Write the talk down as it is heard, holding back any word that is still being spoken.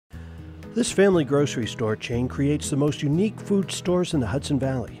This family grocery store chain creates the most unique food stores in the Hudson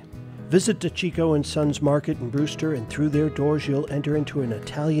Valley. Visit DeCicco Sons Market in Brewster, and through their doors you'll enter into an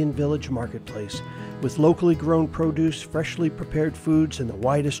Italian village marketplace with locally grown produce, freshly prepared foods, and the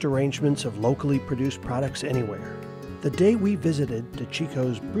widest arrangements of locally produced products anywhere. The day we visited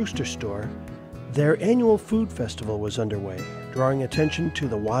DeCicco's Brewster store, their annual food festival was underway, drawing attention to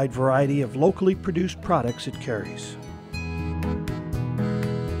the wide variety of locally produced products it carries.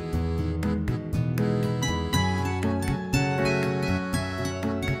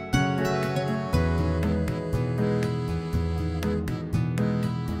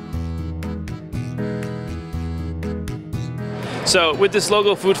 So with this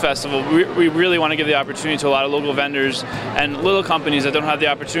local food festival, we really want to give the opportunity to a lot of local vendors and little companies that don't have the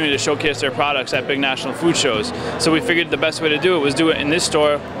opportunity to showcase their products at big national food shows. So we figured the best way to do it was do it in this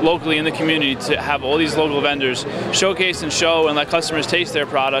store, locally in the community, to have all these local vendors showcase and show and let customers taste their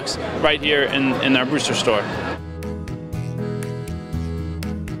products right here in our Brewster store.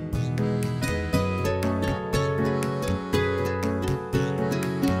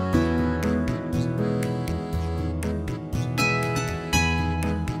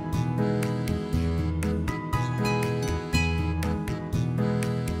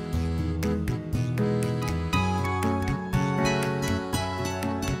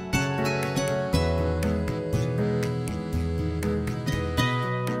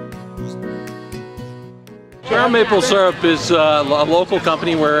 Our maple syrup is a local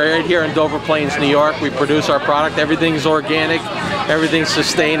company. We're right here in Dover Plains, New York. We produce our product. Everything's organic, everything's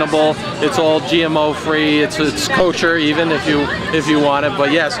sustainable. It's all GMO free. It's kosher even if you want it.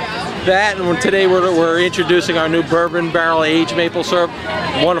 But yes, that, and today we're introducing our new bourbon barrel aged maple syrup.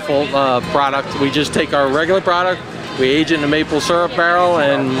 Wonderful product. We just take our regular product, we age it in a maple syrup barrel,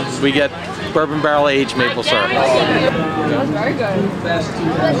 and we get bourbon barrel aged maple syrup. That's very good. That's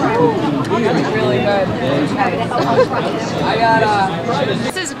really good.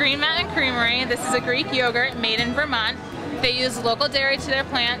 This is Green Mountain Creamery. This is a Greek yogurt made in Vermont. They use local dairy to their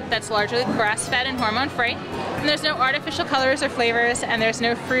plant that's largely grass-fed and hormone-free. And there's no artificial colors or flavors, and there's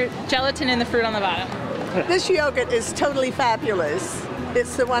no gelatin in the fruit on the bottom. This yogurt is totally fabulous.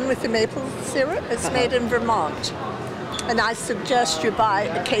 It's the one with the maple syrup. It's made in Vermont. And I suggest you buy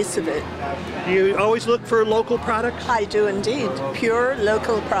a case of it. Do you always look for local products? I do indeed. Pure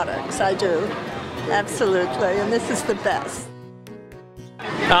local products, I do. Absolutely, and this is the best.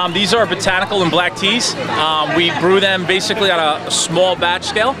 These are botanical and black teas. We brew them basically on a small batch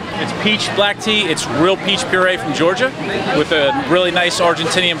scale. It's peach black tea. It's real peach puree from Georgia with a really nice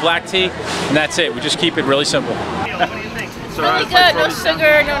Argentinian black tea, and that's it. We just keep it really simple. What do you think? Really good, no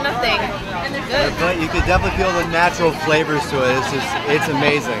sugar, no nothing. And they're good. You can definitely feel the natural flavors to it. It's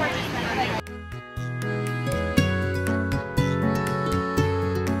amazing.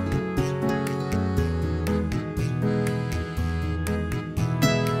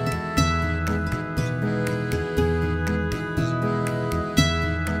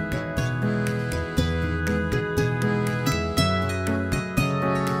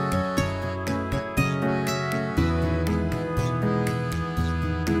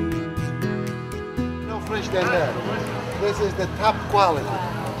 Than that. This is the top quality.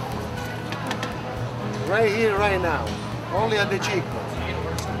 Right here, right now. Only at DeCicco.